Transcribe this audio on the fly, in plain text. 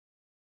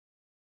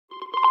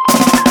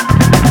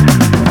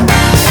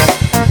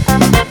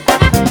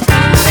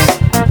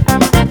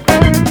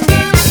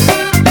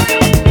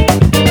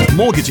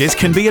Mortgages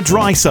can be a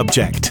dry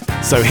subject,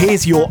 so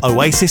here's your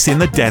oasis in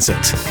the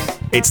desert.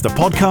 It's the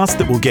podcast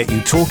that will get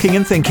you talking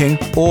and thinking,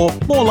 or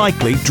more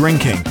likely,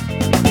 drinking.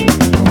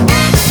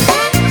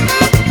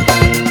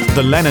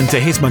 The Lennon to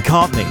his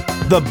McCartney,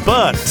 the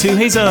Bert to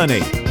his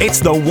Ernie.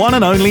 It's the one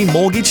and only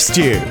Mortgage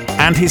Stew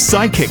and his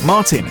sidekick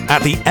Martin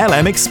at the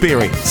LM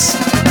Experience.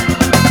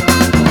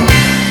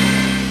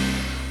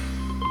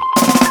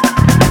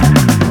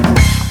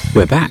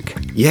 We're back.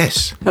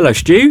 Yes. Hello,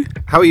 Stu.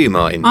 How are you,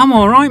 Martin? I'm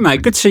all right,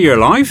 mate. Good to see you're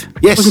alive.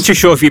 Yes. Wasn't too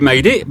sure if you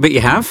made it, but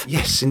you have.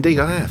 Yes, indeed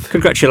I have.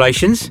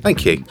 Congratulations.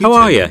 Thank you. How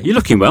are you? You're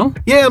looking well.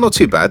 Yeah, not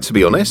too bad, to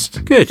be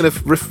honest. Good. Kind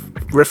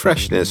of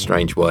refreshed in a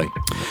strange way.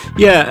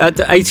 Yeah,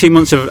 18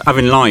 months of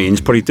having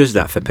lions probably does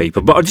that for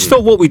people. But I just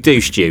thought what we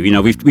do, Stu, you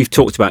know, we've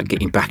talked about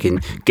getting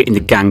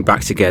the gang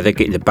back together,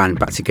 getting the band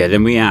back together,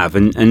 and we have.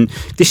 And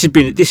this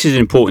is an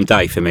important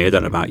day for me. I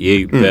don't know about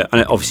you, but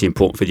obviously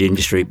important for the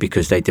industry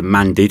because they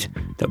demanded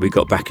that we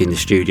got back in the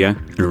studio,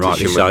 and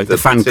rightly so. The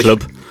fan club,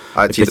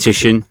 the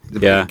petition,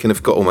 yeah, can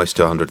have got almost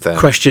to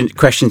 100,000.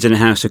 Questions in the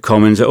House of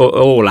Commons, it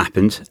all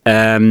happened.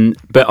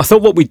 But I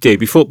thought what we'd do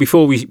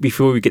before we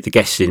get the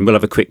guests in, we'll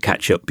have a quick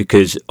catch up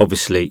because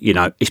obviously, you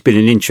know, it's been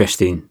an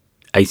interesting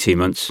 18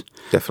 months.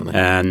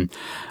 Definitely.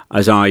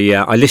 As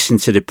I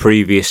listened to the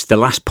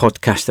last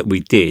podcast that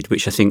we did,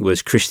 which I think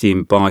was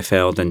Christian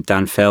Byfeld and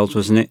Dan Felds,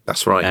 wasn't it?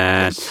 That's right.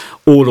 Yes.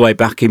 All the way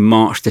back in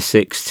March the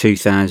 6th,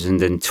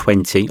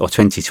 2020 or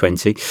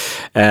 2020.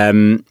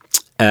 And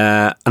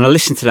I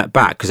listened to that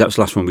back because that was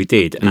the last one we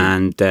did.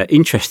 And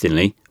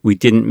interestingly, we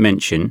didn't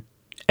mention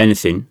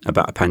anything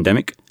about a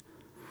pandemic.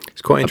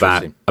 It's quite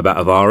interesting. About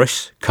a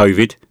virus,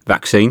 COVID,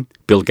 vaccine,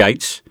 Bill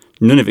Gates.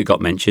 None of it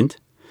got mentioned.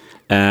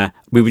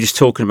 We were just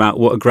talking about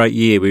what a great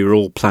year we were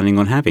all planning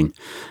on having.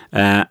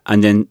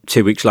 And then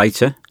 2 weeks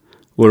later,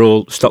 we're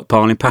all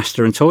stockpiling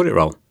pasta and toilet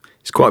roll.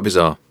 It's quite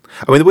bizarre.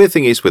 I mean, the weird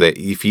thing is with it,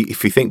 if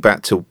you think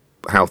back to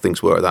how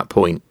things were at that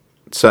point,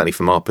 certainly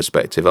from our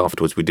perspective,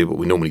 afterwards we did what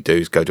we normally do,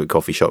 is go to a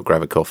coffee shop,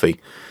 grab a coffee,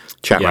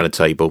 chat around a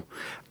table.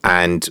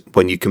 And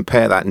when you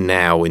compare that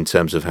now in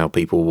terms of how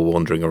people were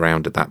wandering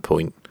around at that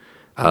point,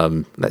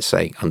 let's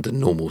say under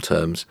normal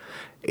terms,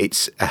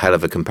 it's a hell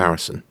of a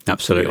comparison.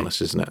 Absolutely, to be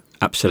honest, isn't it?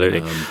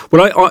 Absolutely.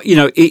 Well, I you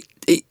know,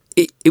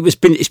 it's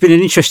been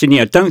an interesting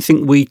year. I don't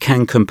think we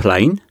can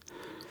complain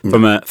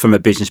from a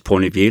business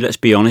point of view. Let's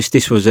be honest.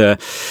 This was we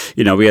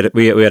had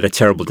a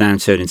terrible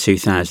downturn in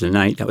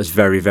 2008. That was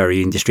very,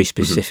 very industry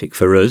specific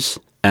for us.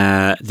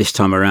 This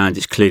time around,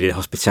 it's clearly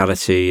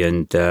hospitality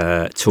and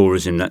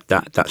tourism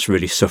that's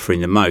really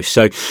suffering the most.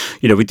 So,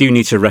 you know, we do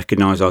need to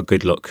recognise our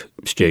good luck,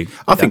 Stu.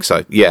 I think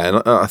so. Yeah,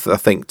 and I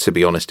think, to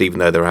be honest, even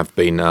though there have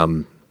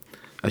been,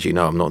 as you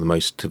know, I'm not the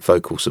most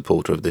vocal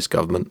supporter of this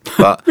government.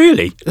 But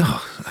really,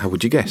 how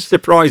would you guess?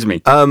 Surprise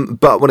me.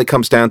 But when it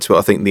comes down to it,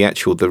 I think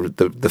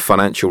the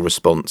financial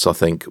response, I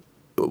think,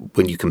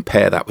 when you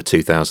compare that with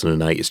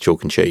 2008, it's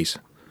chalk and cheese.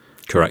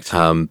 Correct.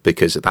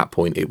 Because at that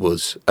point it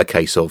was a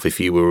case of if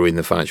you were in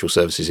the financial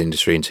services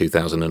industry in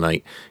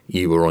 2008,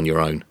 you were on your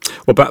own.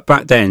 Well,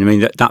 back then, I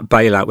mean, that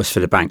bailout was for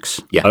the banks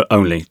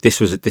only. This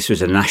was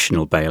a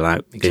national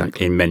bailout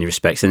in many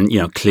respects, and you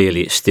know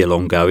clearly it's still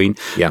ongoing.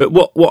 Yeah. But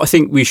what I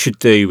think we should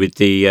do with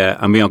the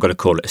and we are going to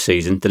call it a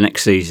season, the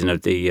next season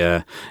of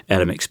the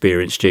LM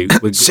Experience, Stu.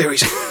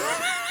 Series.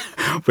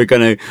 We're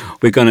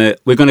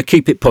gonna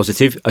keep it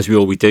positive as we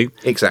always do.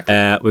 Exactly.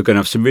 We're gonna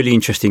have some really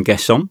interesting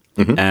guests on.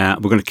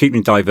 Mm-hmm. We're gonna keep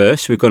them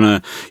diverse. We're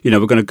gonna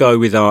go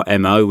with our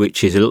MO,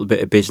 which is a little bit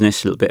of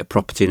business, a little bit of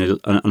property,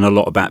 and a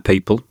lot about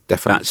people.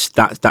 Definitely.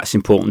 That's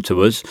important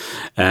to us.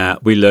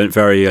 We learned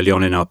very early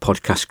on in our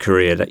podcast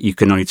career that you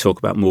can only talk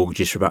about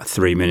mortgages for about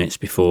 3 minutes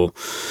before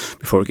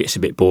it gets a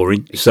bit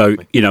boring. Exactly. So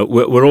you know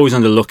we're always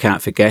on the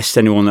lookout for guests.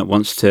 Anyone that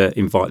wants to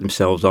invite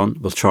themselves on,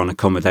 we'll try and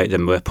accommodate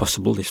them where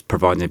possible, if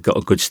providing they've got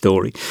a good story.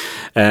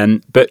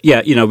 But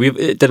yeah, you know,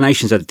 the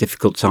nation's had a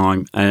difficult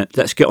time.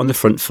 Let's get on the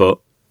front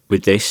foot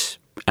with this.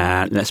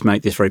 Let's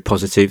make this very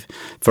positive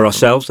for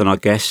ourselves and our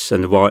guests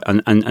and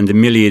the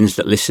millions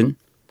that listen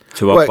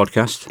to our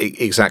podcast.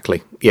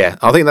 Exactly. Yeah,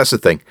 I think that's the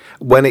thing.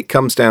 When it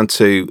comes down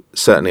to,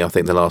 certainly I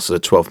think the last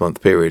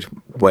 12-month period,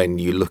 when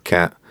you look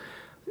at,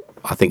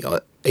 I think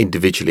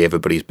individually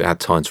everybody's had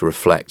time to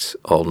reflect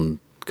on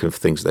kind of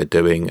things they're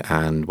doing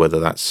and whether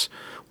that's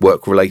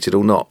work related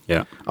or not.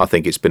 Yeah, I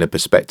think it's been a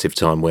perspective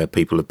time where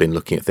people have been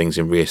looking at things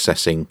and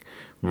reassessing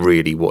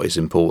really what is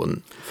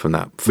important from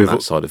that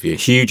side of view. A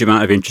huge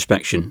amount of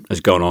introspection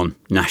has gone on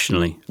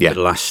nationally for the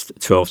last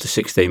 12 to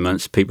 16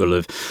 months. People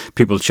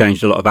have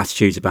changed a lot of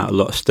attitudes about a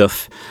lot of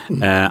stuff,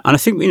 and I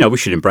think, you know, we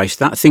should embrace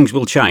that. Things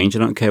will change. I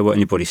don't care what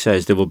anybody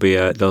says. There'll be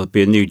a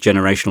new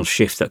generational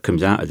shift that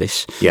comes out of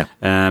this. Yeah,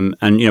 and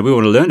you know, we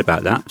want to learn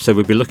about that. So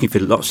we'll be looking for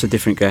lots of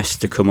different guests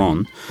to come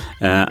on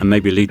and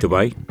maybe lead the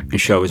way and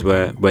show us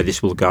where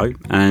this will go.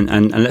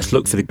 And let's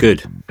look for the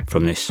good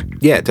from this.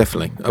 Yeah,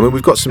 definitely. I mean,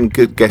 we've got some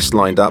good guests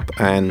lined up,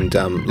 and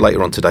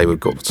later on today we've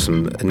got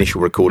some initial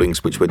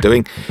recordings which we're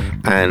doing,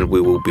 and we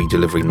will be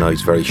delivering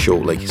those very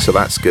shortly, so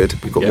that's good.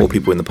 We've got more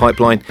people in the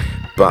pipeline,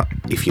 but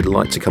if you'd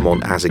like to come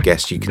on as a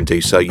guest, you can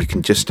do so. You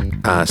can just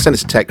send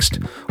us a text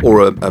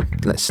or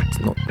let's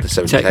not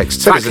necessarily text.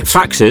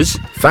 Faxes.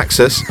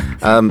 Fax us,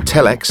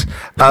 telex.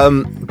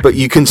 But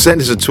you can send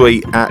us a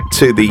tweet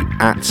to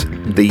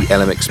the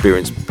LM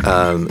Experience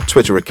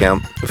Twitter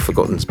account. I've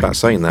forgotten about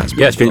saying that.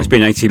 Yeah, it's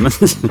been 18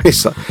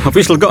 months. Have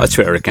we still got a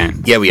Twitter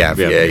account? Yeah, we have.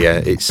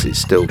 Yeah. It's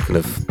still kind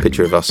of a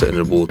picture of us at an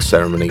awards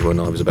ceremony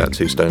when I was about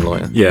 2 stone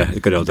lighter. Yeah, the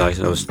good old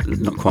days. I was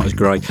not quite as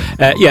grey.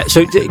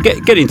 So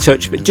get in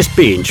touch, but just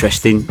be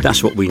interesting.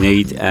 That's what we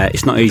need.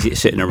 It's not easy to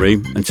sit in a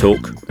room and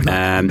talk.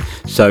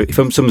 So if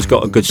someone's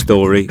got a good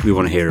story, we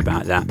want to hear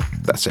about that.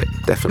 That's it,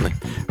 definitely.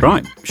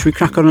 Right, should we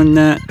crack on and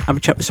have a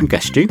chat with some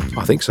guests, Stu?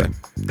 I think so.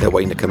 They're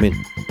waiting to come in.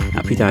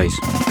 Happy days.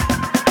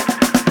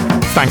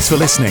 Thanks for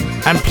listening,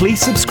 and please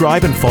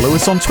subscribe and follow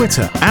us on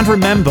Twitter. And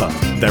remember,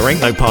 there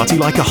ain't no party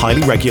like a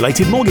highly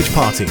regulated mortgage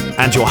party,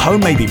 and your home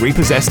may be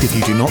repossessed if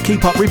you do not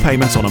keep up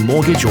repayments on a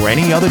mortgage or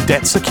any other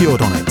debt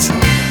secured on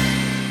it.